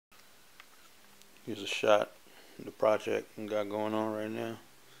Here's a shot of the project we got going on right now.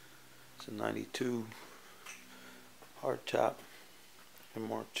 It's a 92 hardtop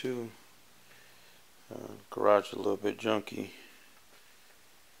MR2. Garage a little bit junky,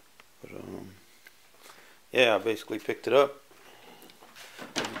 but yeah, I basically picked it up.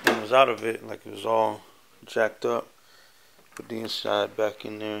 Everything was out of it, like it was all jacked up. Put the inside back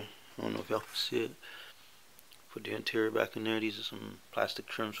in there. I don't know if y'all can see it. Put the interior back in there. These are some plastic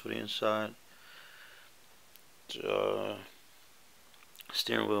trims for the inside.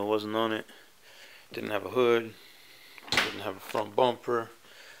 Steering wheel wasn't on it. Didn't have a hood. Didn't have a front bumper.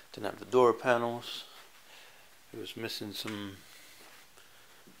 Didn't have the door panels. It was missing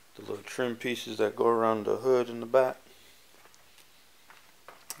the little trim pieces that go around the hood in the back.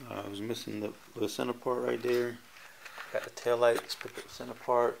 I was missing the center part right there. Got the tail lights, picked up the center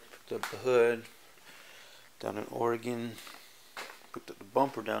part, picked up the hood down in Oregon, picked up the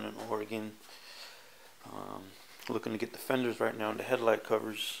bumper down in Oregon. Looking to get the fenders right now and the headlight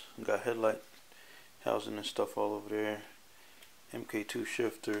covers. Got headlight housing and stuff all over there. MK2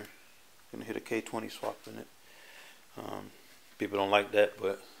 shifter. Gonna hit a K20 swap in it. People don't like that,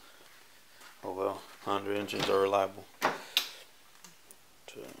 but oh well. Honda engines are reliable.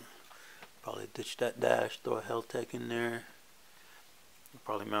 Probably ditch that dash, throw a Helltech in there. I'll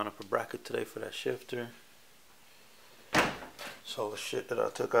probably mount up a bracket today for that shifter. So all the shit that I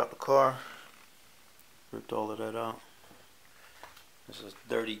took out the car, ripped all of that out. This is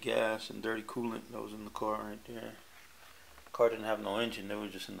dirty gas and dirty coolant that was in the car right there. The car didn't have no engine, they were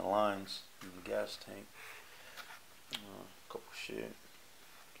just in the lines in the gas tank. A couple shit.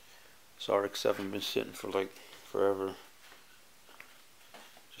 This RX-7 been sitting for like forever.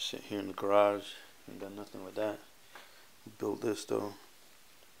 Just sitting here in the garage. Ain't done nothing with that. Built this though.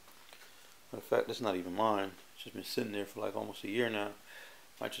 Matter of fact, it's not even mine. It's just been sitting there for like almost a year now.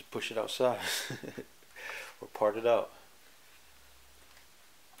 Might just push it outside or part it out.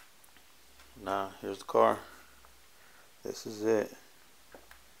 Nah, here's the car. This is it.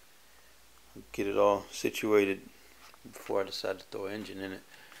 Get it all situated before I decide to throw an engine in it.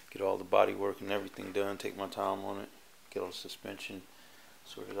 Get all the body work and everything done. Take my time on it. Get all the suspension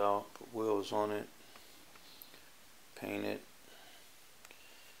sorted out. Put wheels on it. Paint it.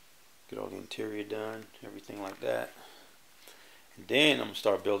 Get all the interior done. Everything like that. And then I'm going to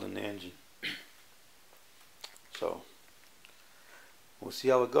start building the engine. So, we'll see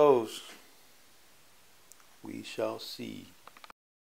how it goes. We shall see.